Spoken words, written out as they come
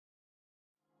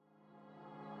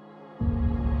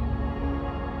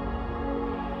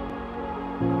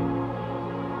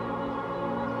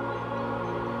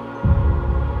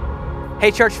Hey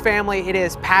church family, it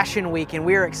is Passion Week and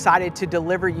we are excited to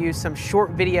deliver you some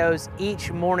short videos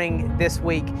each morning this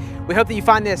week. We hope that you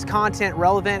find this content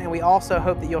relevant, and we also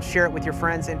hope that you'll share it with your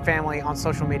friends and family on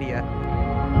social media.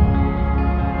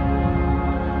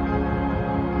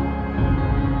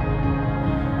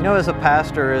 You know, as a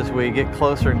pastor, as we get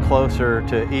closer and closer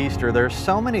to Easter, there's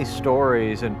so many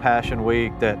stories in Passion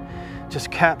Week that just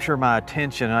capture my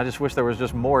attention. I just wish there was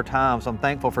just more time, so I'm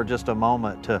thankful for just a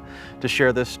moment to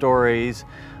share this story. He's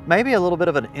maybe a little bit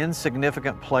of an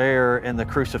insignificant player in the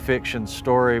crucifixion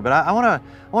story, but I want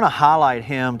to highlight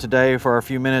him today for a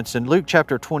few minutes. In Luke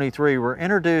chapter 23, we're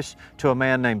introduced to a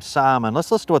man named Simon.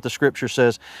 Let's listen to what the scripture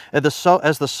says. As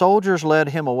the soldiers led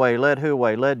him away, led who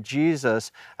away? Led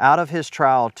Jesus out of his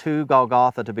trial to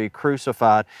Golgotha to be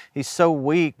crucified. He's so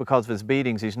weak because of his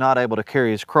beatings, he's not able to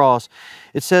carry his cross.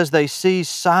 It says they seized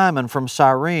Simon from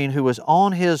Cyrene, who was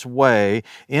on his way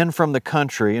in from the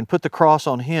country, and put the cross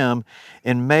on him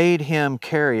and made him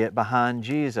carry it behind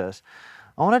Jesus.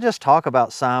 I want to just talk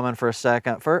about Simon for a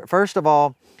second. First of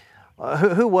all,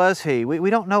 who was he? We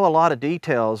don't know a lot of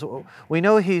details. We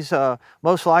know he's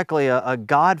most likely a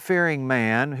God-fearing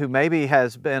man who maybe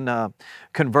has been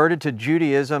converted to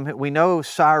Judaism. We know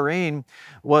Cyrene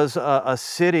was a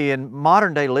city in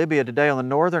modern-day Libya today on the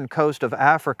northern coast of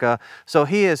Africa. So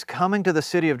he is coming to the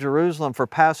city of Jerusalem for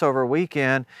Passover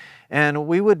weekend, and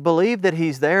we would believe that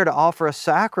he's there to offer a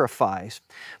sacrifice.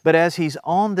 But as he's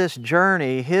on this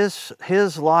journey, his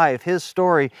life, his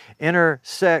story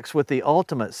intersects with the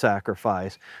ultimate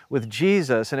sacrifice, with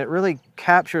Jesus. And it really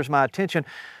captures my attention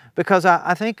because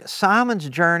I think Simon's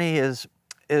journey is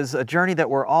a journey that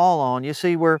we're all on. You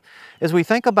see, as we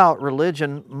think about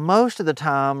religion, most of the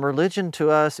time, religion to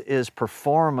us is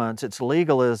performance, it's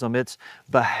legalism, it's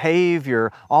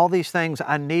behavior, all these things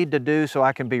I need to do so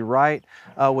I can be right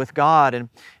with God. And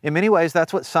in many ways,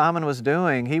 that's what Simon was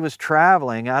doing. He was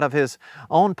traveling out of his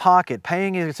own pocket,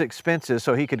 paying his expenses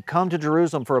so he could come to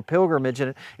Jerusalem for a pilgrimage.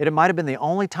 And it might have been the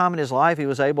only time in his life he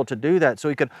was able to do that, so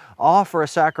he could offer a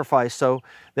sacrifice so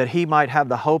that he might have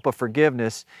the hope of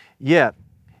forgiveness. Yet,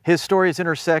 his story is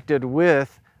intersected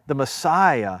with the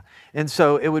Messiah. And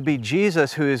so it would be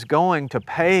Jesus who is going to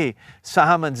pay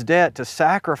Simon's debt, to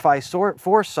sacrifice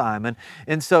for Simon.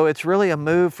 And so it's really a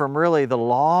move from really the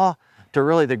law to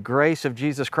really the grace of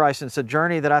Jesus Christ. And it's a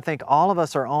journey that I think all of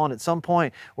us are on. At some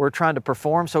point, we're trying to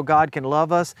perform so God can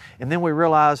love us, and then we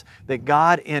realize that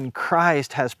God in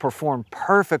Christ has performed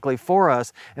perfectly for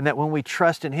us, and that when we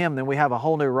trust in Him, then we have a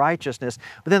whole new righteousness.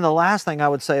 But then the last thing I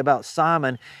would say about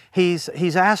Simon, he's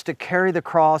asked to carry the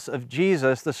cross of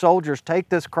Jesus. The soldiers take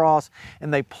this cross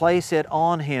and they place it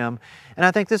on him. And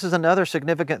I think this is another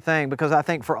significant thing, because I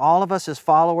think for all of us as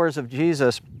followers of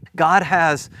Jesus, God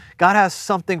has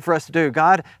something for us to do.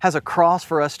 God has a cross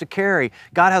for us to carry.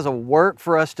 God has a work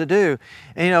for us to do.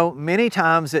 And you know, many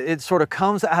times it sort of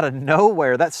comes out of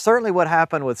nowhere. That's certainly what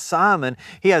happened with Simon.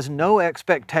 He has no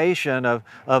expectation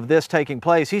of this taking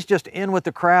place. He's just in with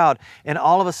the crowd, and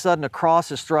all of a sudden a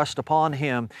cross is thrust upon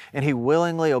him, and he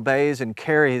willingly obeys and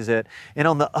carries it. And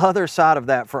on the other side of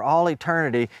that, for all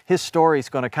eternity, his story is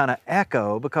going to kind of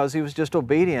echo because he was just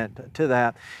obedient to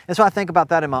that. And so I think about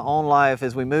that in my own life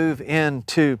as we move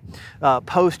into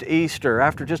post-Easter,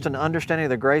 after just an understanding of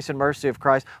the grace and mercy of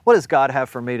Christ. What does God have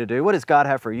for me to do? What does God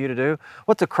have for you to do?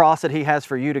 What's the cross that He has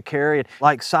for you to carry?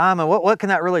 Like Simon, what can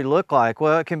that really look like?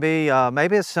 Well, it can be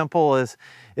maybe as simple as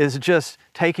just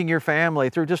taking your family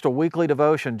through just a weekly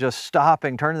devotion, just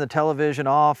stopping, turning the television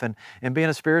off, and being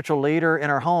a spiritual leader in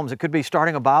our homes. It could be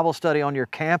starting a Bible study on your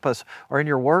campus or in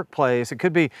your workplace. It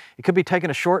could be taking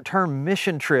a short-term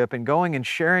mission trip and going and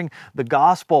sharing the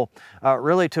gospel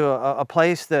really to a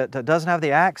place that doesn't have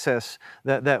the access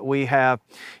that we have.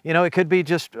 You know, it could be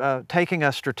just taking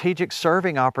a strategic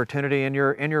serving opportunity in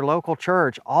your local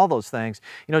church. All those things.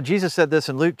 You know, Jesus said this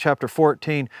in Luke chapter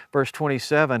 14, verse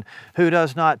 27, "Who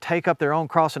does not take up their own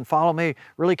cross and follow me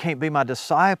really can't be my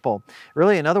disciple."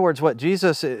 Really, in other words, what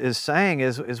Jesus is saying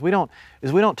is we don't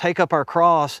take up our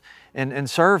cross and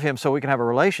serve Him so we can have a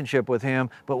relationship with Him.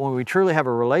 But when we truly have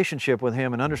a relationship with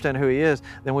Him and understand who He is,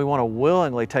 then we want to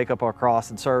willingly take up our cross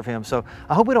and serve Him. So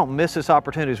I hope we don't miss this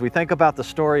opportunity as we think about the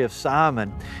story of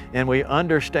Simon, and we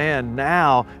understand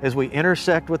now as we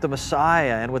intersect with the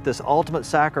Messiah and with this ultimate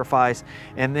sacrifice,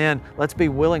 and then let's be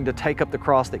willing to take up the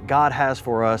cross that God has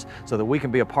for us so that we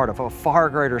can be a part of a far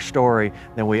greater story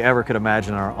than we ever could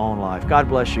imagine in our own life. God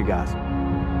bless you guys.